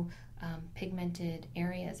there's no pigmented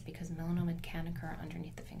areas, because melanoma can occur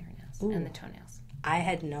underneath the fingernails and the toenails. I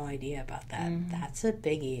had no idea about that. Mm-hmm. That's a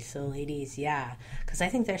biggie. So ladies, because I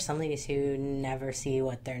think there's some ladies who never see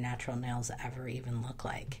what their natural nails ever even look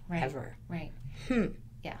like. Right. Ever. Right.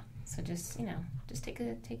 Yeah. So just take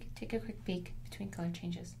a quick peek between color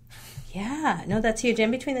changes. Yeah. No, that's huge.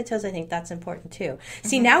 And between the toes, I think that's important too.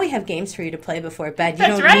 See, now we have games for you to play before bed. You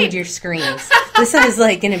don't need your screens. This is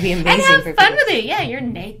going to be amazing and have for fun people. with it. Yeah, you're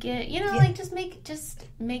naked. Just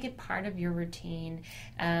make it part of your routine.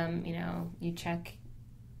 You check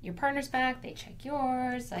your partner's back, they check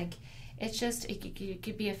yours. It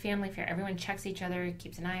could be a family affair. Everyone checks each other,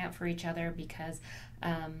 keeps an eye out for each other, because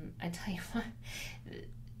I tell you what,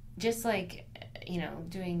 just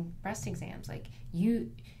doing breast exams,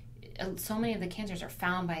 so many of the cancers are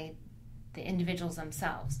found by the individuals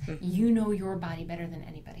themselves. Mm-hmm. You know your body better than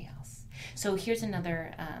anybody else. So here's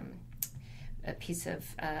another a piece of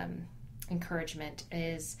encouragement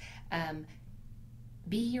is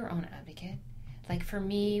be your own advocate. Like for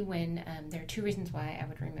me, when there are two reasons why I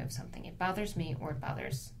would remove something. It bothers me or it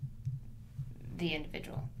bothers the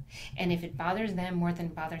individual. And if it bothers them more than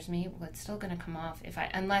it bothers me, well, it's still going to come off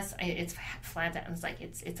unless it's flat out and it's like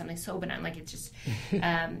it's something so benign, like it's just,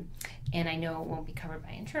 and I know it won't be covered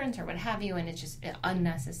by insurance or what have you, and it's just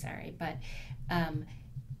unnecessary. But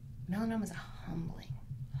melanoma is a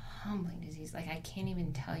humbling disease. Like, I can't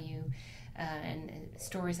even tell you, and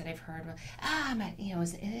stories that I've heard.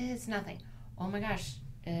 It's nothing. Oh my gosh.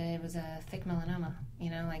 It was a thick melanoma,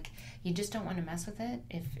 like you just don't want to mess with it.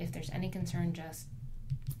 If there's any concern, just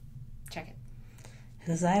check it.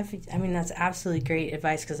 Because that's absolutely great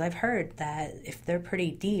advice, because I've heard that if they're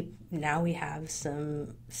pretty deep, now we have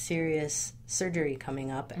some serious surgery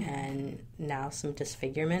coming up, and now some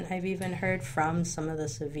disfigurement I've even heard from some of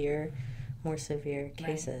the more severe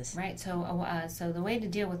cases. Right. So the way to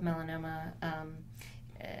deal with melanoma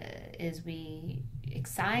is we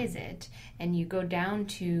excise it, and you go down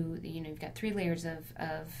to, you've got 3 layers of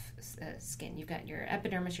skin. You've got your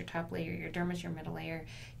epidermis, your top layer, your dermis, your middle layer,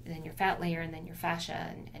 then your fat layer, and then your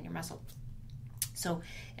fascia and your muscle. So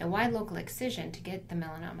a wide local excision to get the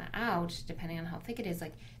melanoma out, depending on how thick it is,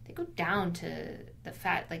 like they go down to the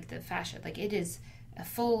fat, like the fascia, like it is a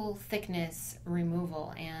full thickness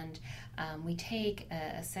removal, and we take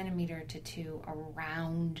a centimeter to 2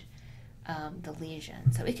 around the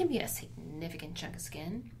lesion. So it can be a significant chunk of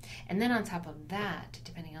skin. And then on top of that,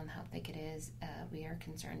 depending on how thick it is, we are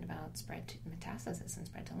concerned about spread to metastasis and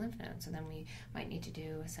spread to lymph nodes. So then we might need to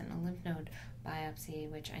do a sentinel lymph node biopsy,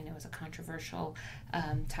 which I know is a controversial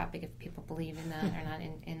topic if people believe in that or not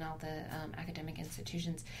in all the academic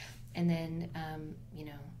institutions. And then,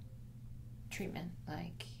 treatment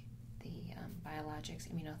like the biologics,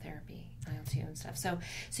 immunotherapy, IL-2 and stuff. So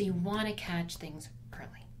you want to catch things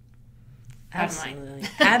early.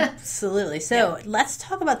 Absolutely. So let's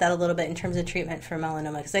talk about that a little bit in terms of treatment for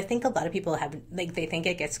melanoma, because I think a lot of people they think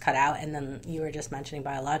it gets cut out, and then you were just mentioning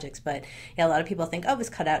biologics, but a lot of people think, it's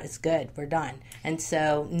cut out, it's good, we're done. And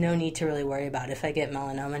so no need to really worry about it. If I get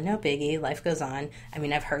melanoma, no biggie, life goes on.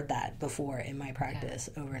 I've heard that before in my practice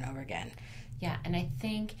over and over again. Yeah, and I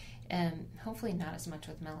think hopefully not as much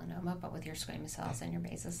with melanoma, but with your squamous cells and your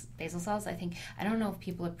basal cells, I don't know if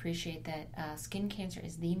people appreciate that skin cancer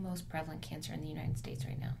is the most prevalent cancer in the United States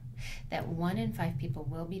right now. That 1 in 5 people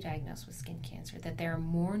will be diagnosed with skin cancer, that there are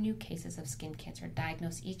more new cases of skin cancer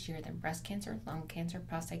diagnosed each year than breast cancer, lung cancer,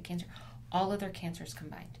 prostate cancer, all other cancers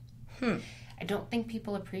combined. I don't think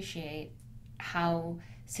people appreciate how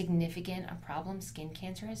significant a problem skin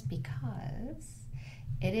cancer is, because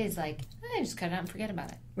it is like, just cut it out and forget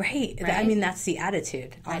about it. Right? That's the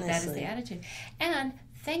attitude, honestly. Right, that is the attitude. And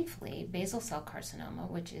thankfully, basal cell carcinoma,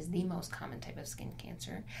 which is the most common type of skin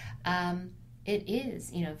cancer, it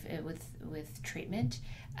is, with treatment,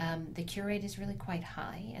 the cure rate is really quite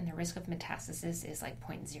high, and the risk of metastasis is like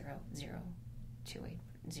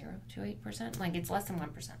 0.0028028%. Like, it's less than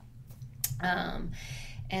 1%.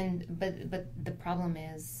 But the problem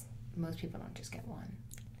is most people don't just get one.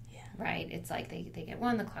 Right? It's like they get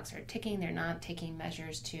one, the clocks are ticking, they're not taking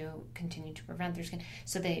measures to continue to prevent their skin,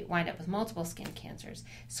 so they wind up with multiple skin cancers.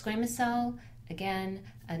 Squamous cell, again,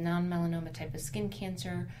 a non-melanoma type of skin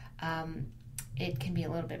cancer, it can be a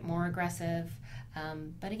little bit more aggressive,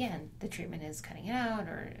 but again, the treatment is cutting it out,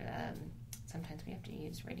 or sometimes we have to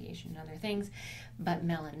use radiation and other things, but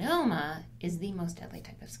melanoma is the most deadly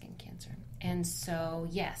type of skin cancer. And so,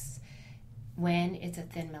 yes, when it's a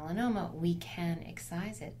thin melanoma, we can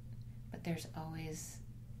excise it. But there's always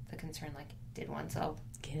the concern, like, did one cell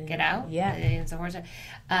get out? Yeah. And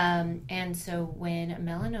so when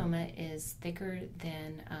melanoma is thicker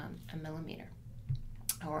than a millimeter,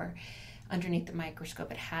 or underneath the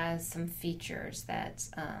microscope, it has some features that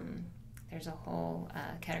there's a whole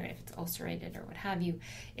category. If it's ulcerated or what have you,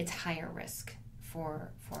 it's higher risk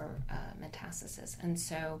for metastasis. And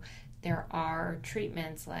so there are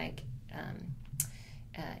treatments like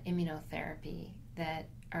immunotherapy that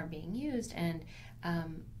are being used, and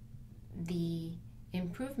the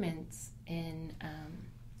improvements in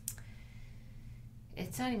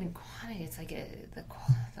it's not even quantity, it's like the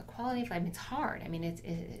quality of life. It's hard.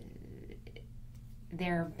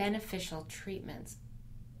 They're beneficial treatments,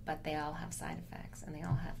 but they all have side effects and they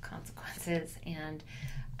all have consequences, and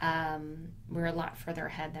we're a lot further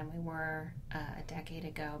ahead than we were a decade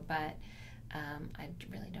ago, but I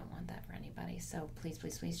really don't want that for anybody. So please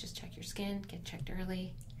just check your skin. Get checked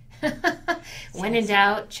early. When in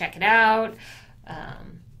doubt, check it out.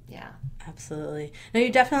 Absolutely. No, you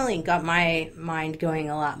definitely got my mind going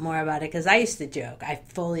a lot more about it, because I used to joke. I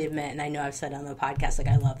fully admit, and I know I've said on the podcast, like,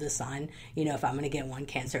 I love the sun. You know, if I'm going to get one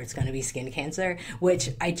cancer, it's going to be skin cancer,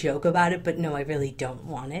 which I joke about it, but no, I really don't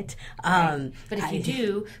want it. Right. But if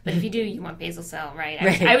you do, you want basal cell, right?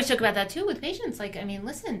 Right. I always joke about that too with patients. Like, I mean,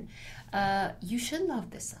 listen, you should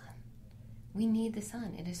love the sun. We need the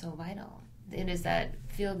sun. It is so vital. It is that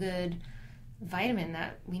feel-good vitamin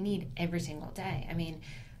that we need every single day. I mean,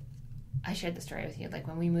 I shared the story with you. Like,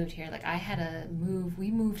 when we moved here, like,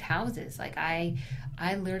 we moved houses. Like, I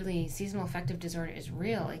literally, seasonal affective disorder is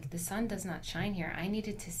real. Like, the sun does not shine here. I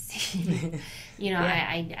needed to see,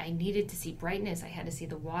 I needed to see brightness. I had to see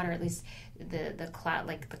the water, at least the cloud,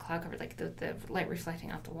 like the cloud cover, like the light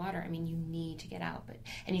reflecting off the water. I mean, you need to get out,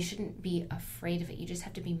 and you shouldn't be afraid of it. You just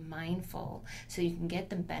have to be mindful so you can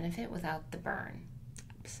get the benefit without the burn.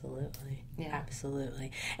 Absolutely. Yeah.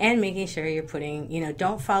 Absolutely. And making sure you're putting,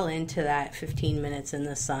 don't fall into that 15 minutes in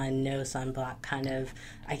the sun, no sunblock kind of.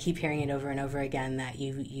 I keep hearing it over and over again that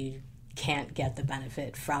you can't get the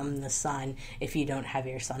benefit from the sun if you don't have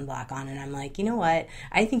your sunblock on. And I'm like, you know what?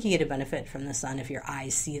 I think you get a benefit from the sun if your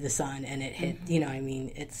eyes see the sun and it hit,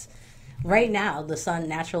 it's right now the sun,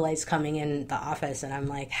 natural light's coming in the office and I'm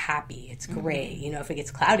like happy. It's great. If it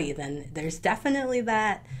gets cloudy, then there's definitely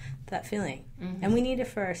that feeling. And we need it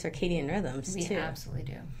for our circadian rhythms too. We absolutely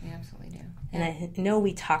do. Yeah. And I know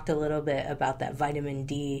we talked a little bit about that vitamin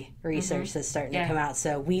D research that's starting to come out.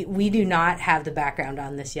 So we do not have the background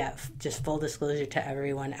on this yet, just full disclosure to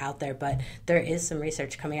everyone out there. But there is some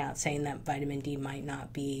research coming out saying that vitamin D might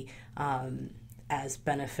not be as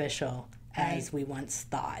beneficial as we once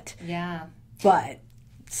thought. Yeah. But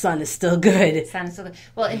sun is still good.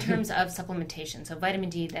 Well, in terms of supplementation, so vitamin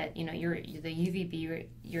D, that the UVB,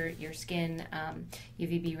 your skin,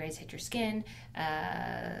 UVB rays hit your skin,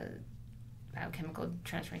 biochemical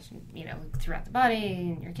transformation, throughout the body,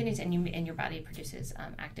 and your kidneys, and your body produces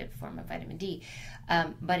active form of vitamin D.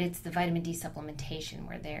 But it's the vitamin D supplementation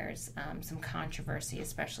where there's some controversy,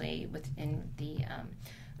 especially within the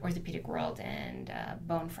orthopedic world and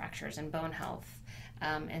bone fractures and bone health.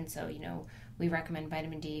 And so, we recommend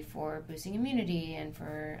vitamin D for boosting immunity and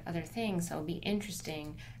for other things. So it'll be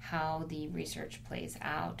interesting how the research plays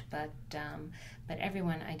out. But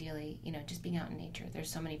everyone, ideally, just being out in nature.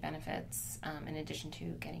 There's so many benefits in addition to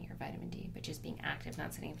getting your vitamin D, but just being active,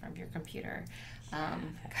 not sitting in front of your computer,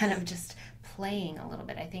 kind of just playing a little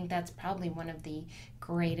bit. I think that's probably one of the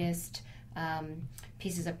greatest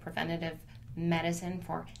pieces of preventative medicine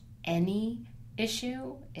for any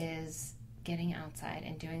issue is getting outside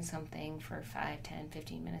and doing something for 5, 10,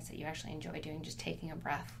 15 minutes that you actually enjoy doing, just taking a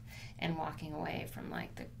breath and walking away from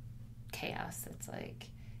like the chaos that's like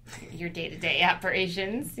your day-to-day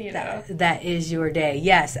operations, That is your day.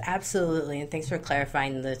 Yes, absolutely. And thanks for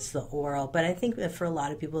clarifying that it's the oral. But I think that for a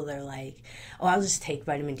lot of people, they're like, oh, I'll just take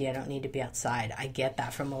vitamin D. I don't need to be outside. I get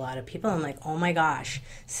that from a lot of people. I'm like, oh my gosh.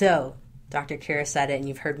 So Dr. Keira said it, and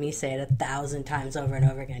you've heard me say it 1,000 times over and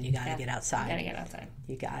over again. You got to get outside. You got to get outside.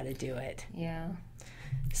 You got to do it. Yeah.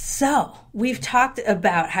 So we've talked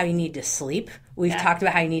about how you need to sleep. We've talked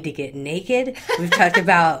about how you need to get naked. We've talked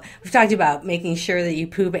about making sure that you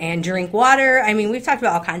poop and drink water. I mean, we've talked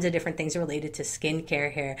about all kinds of different things related to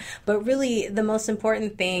skincare here. But really, the most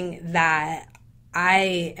important thing that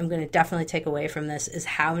I am going to definitely take away from this is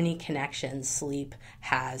how many connections sleep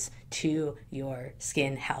has to your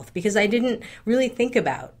skin health, because I didn't really think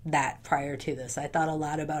about that prior to this. I thought a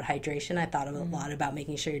lot about hydration. I thought a lot about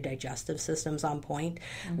making sure your digestive system's on point,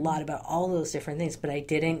 a lot about all those different things, but I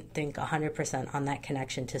didn't think 100% on that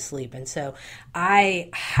connection to sleep. And so I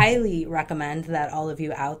highly recommend that all of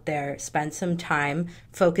you out there spend some time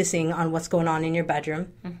focusing on what's going on in your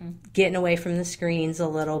bedroom, getting away from the screens a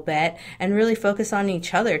little bit, and really focus on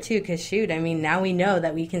each other too, because shoot, I mean, now we know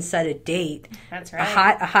that we can set a date. That's right.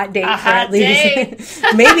 A hot date for at least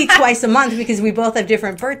maybe twice a month, because we both have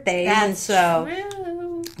different birthdays. That's and so true.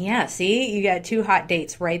 Yeah, see, you got 2 hot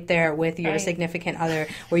dates right there with your significant other,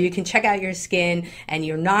 where you can check out your skin and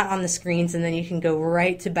you're not on the screens, and then you can go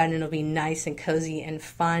right to bed and it'll be nice and cozy and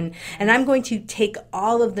fun. And I'm going to take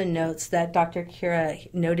all of the notes that Dr.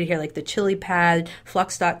 Keira noted here, like the chili pad,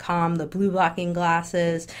 flux.com, the blue blocking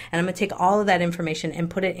glasses, and I'm going to take all of that information and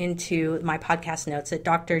put it into my podcast notes at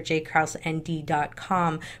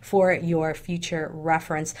drjkrauseND.com for your future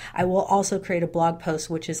reference. I will also create a blog post,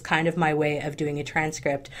 which is kind of my way of doing a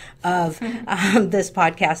transcript of this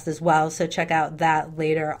podcast as well. So check out that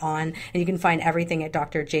later on. And you can find everything at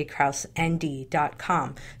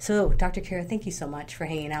drjkrausend.com. So Dr. Keira, thank you so much for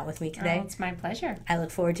hanging out with me today. Oh, it's my pleasure. I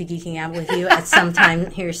look forward to geeking out with you at some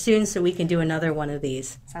time here soon so we can do another one of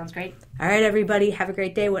these. Sounds great. All right, everybody. Have a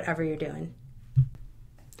great day, whatever you're doing.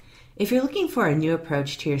 If you're looking for a new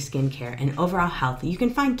approach to your skincare and overall health, you can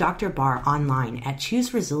find Dr. Barr online at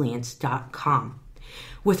chooseresilience.com.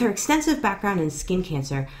 With her extensive background in skin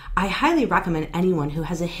cancer, I highly recommend anyone who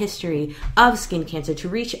has a history of skin cancer to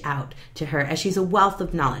reach out to her, as she's a wealth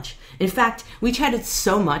of knowledge. In fact, we chatted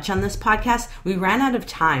so much on this podcast, we ran out of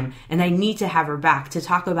time, and I need to have her back to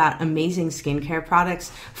talk about amazing skincare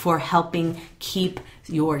products for helping keep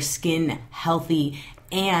your skin healthy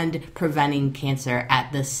and preventing cancer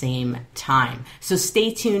at the same time. So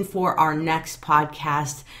stay tuned for our next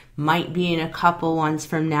podcast. Might be in a couple ones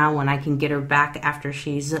from now when I can get her back after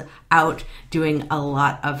she's out doing a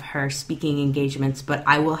lot of her speaking engagements, but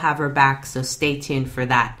I will have her back, so stay tuned for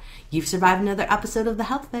that. You've survived another episode of The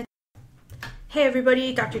Health Fix. Hey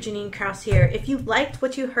everybody, Dr. Jannine Krause here. If you liked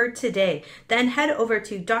what you heard today, then head over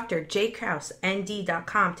to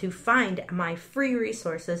drjkrausend.com to find my free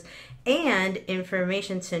resources and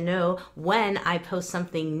information to know when I post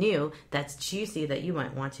something new that's juicy that you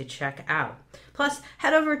might want to check out. Plus,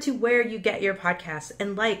 head over to where you get your podcasts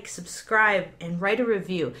and subscribe, and write a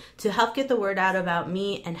review to help get the word out about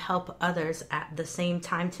me and help others at the same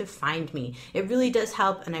time to find me. It really does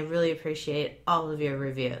help, and I really appreciate all of your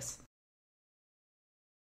reviews.